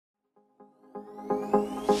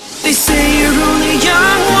They say you're only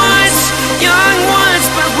young once,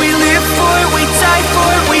 but we live for it, we die for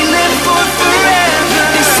it, we live for forever.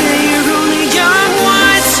 They say you're only young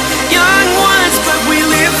once, but we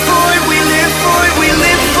live for it, we live for it, we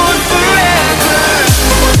live for forever.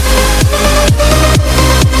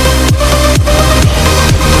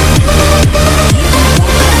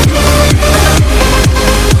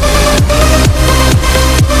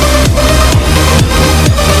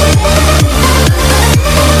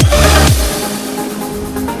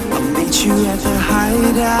 You at the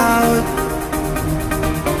hideout,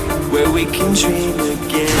 where we can dream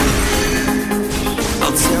again.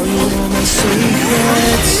 I'll tell you all my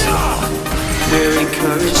secrets. We're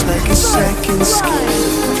encouraged like a second skin.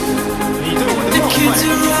 The kids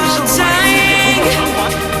are all dying.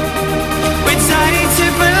 We're dying to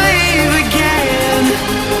believe again.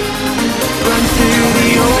 Run through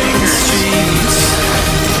the open streets.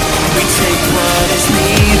 We take what is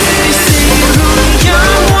needed. They say you're only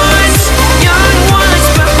young ones,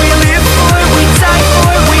 but we live for it, we die for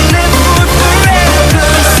it, we live for forever.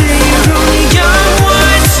 They say you're only young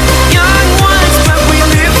ones, but we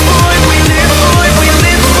live for it, we live for it, we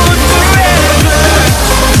live for forever.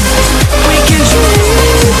 We can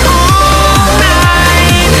dream on.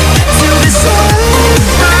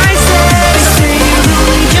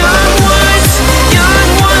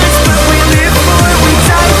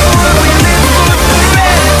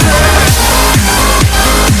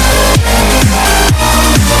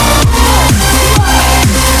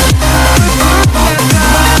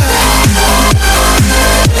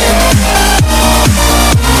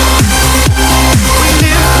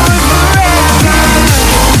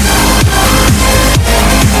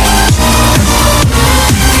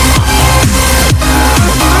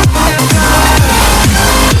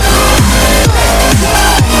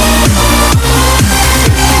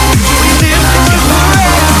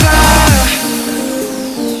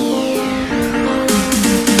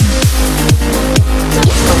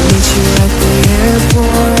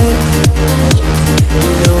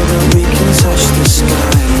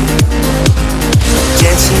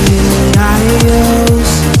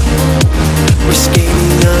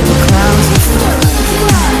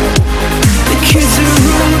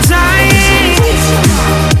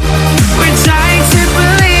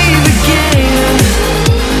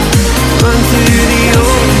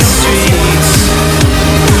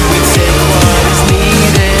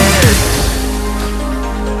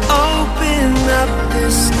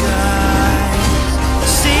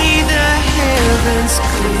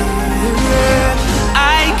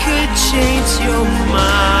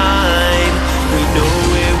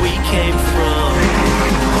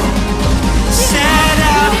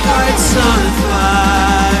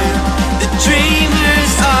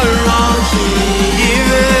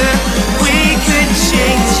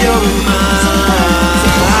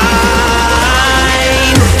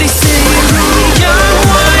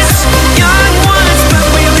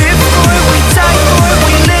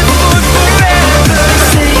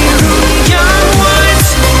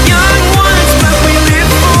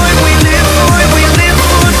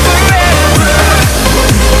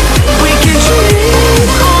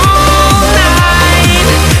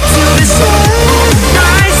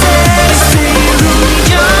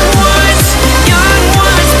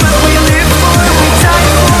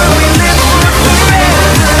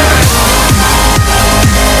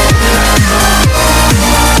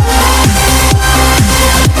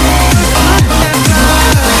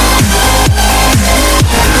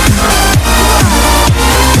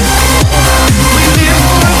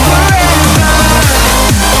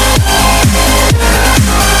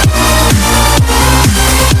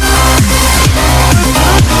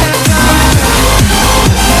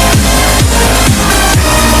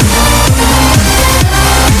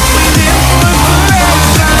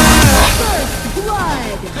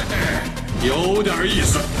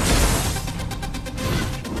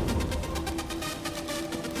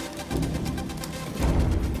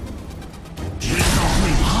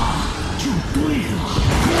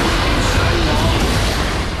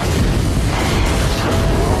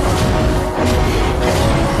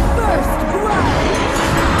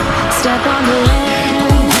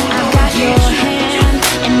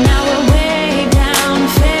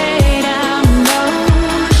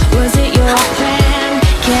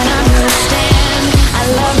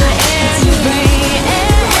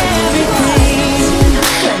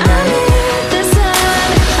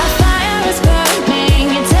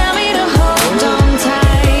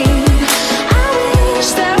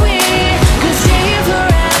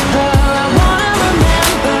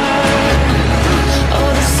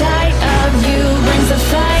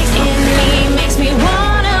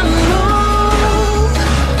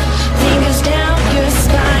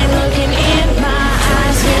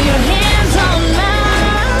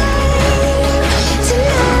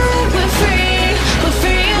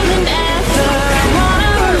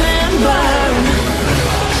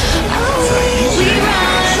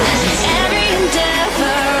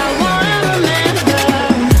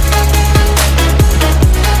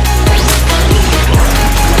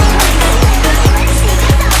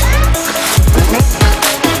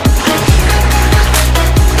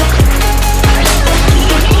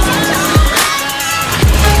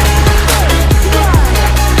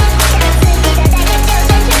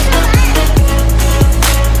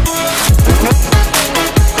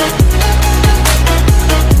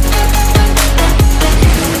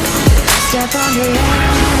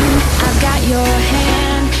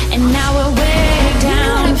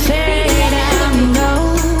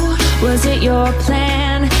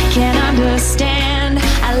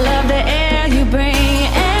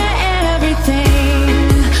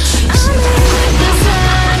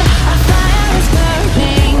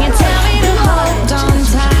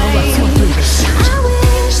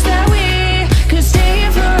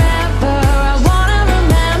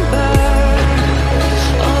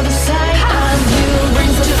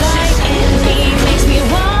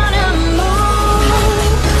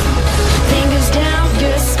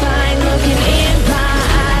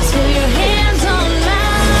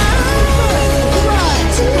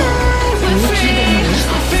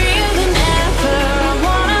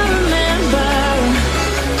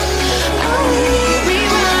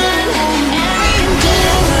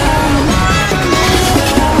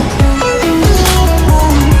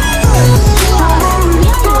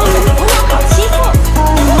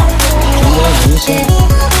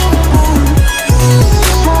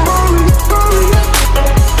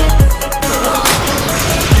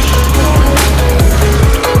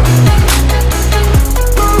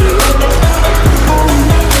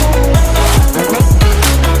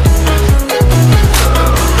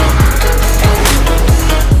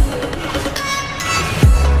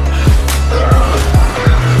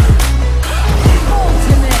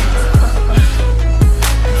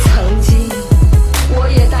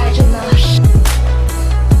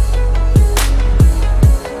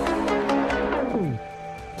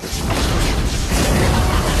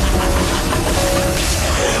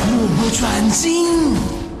 转经。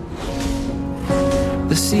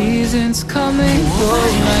The seasons come and go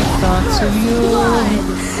like thoughts of you.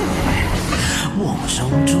 我守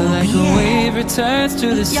住 Like a wave returns to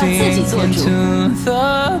the sea into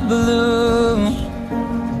the blue.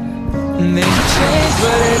 They change,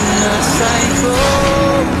 but in a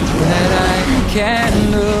cycle that I can't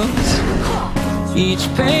lose. Each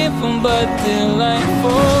painful but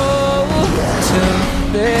delightful to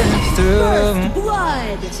live through.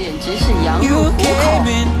 You came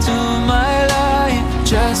into my life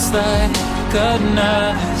just like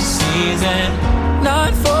another season.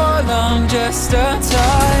 Not for long, just a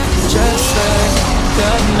time, just like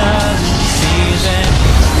another season.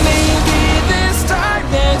 Maybe this time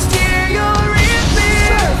next year you'll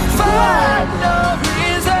reappear for no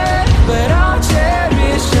reason, but I'll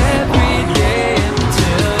cherish every day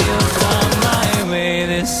until you come my way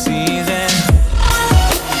this season.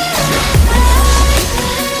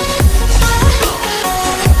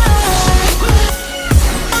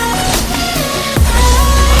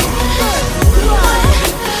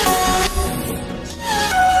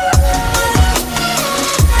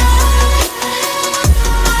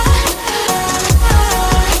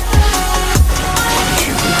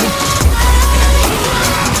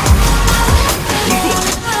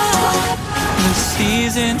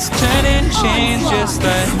 Seasons turn and change just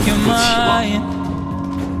like your mind.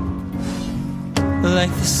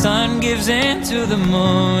 Like the sun gives into the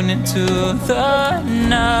moon, into the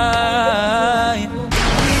night.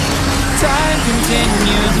 Time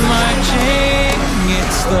continues marching, it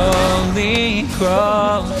slowly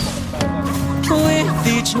crawls. With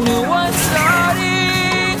each new one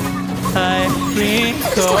starting, I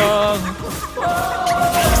recall.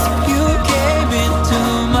 You came into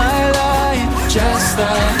my life just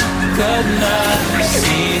like another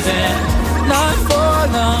season. Not for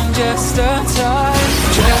long, just a time,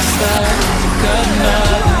 just like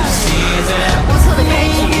another season.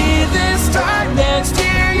 Maybe this time next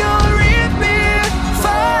year you'll reappear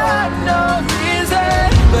for no reason,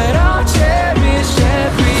 but I'll cherish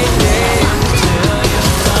every day until you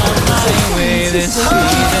come my way this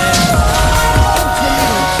season.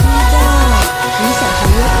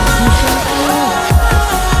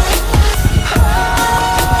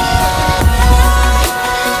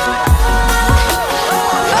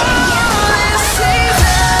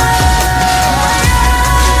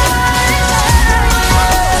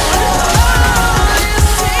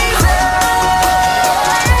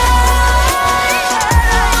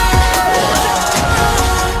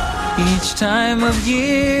 Each time of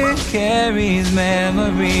year carries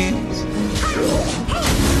memories,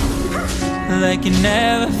 like a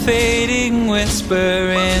never fading whisper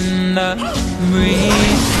in the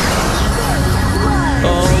breeze.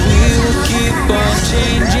 Oh, we will keep on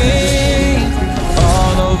changing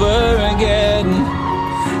all over again.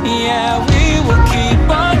 Yeah, we will keep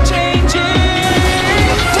on changing.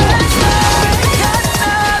 Just like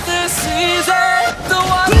another season, the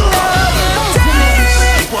one another day we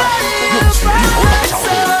live by the sun.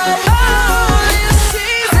 Oh, this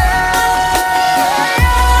season.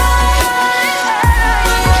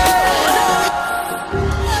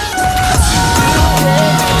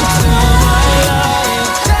 Into my life,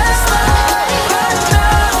 just like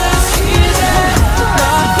another season.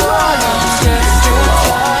 Not for long, just your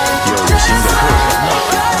time. Just like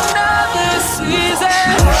another season.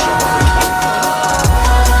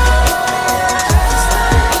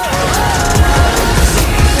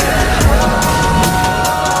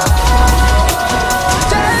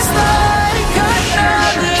 Just like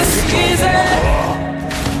another season.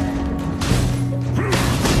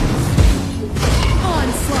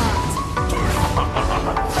 Onslaught.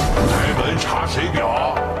 开门查水表。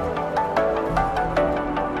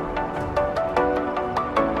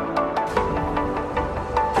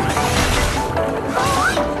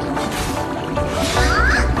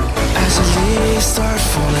 As the leaves start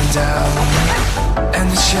falling down and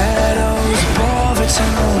the shadows above the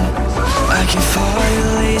town, I can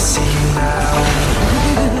finally see you now.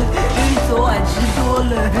 昨晚吃多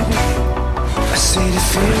了。 I see the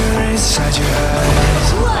fear inside your eyes.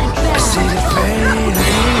 I see the pain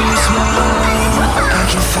in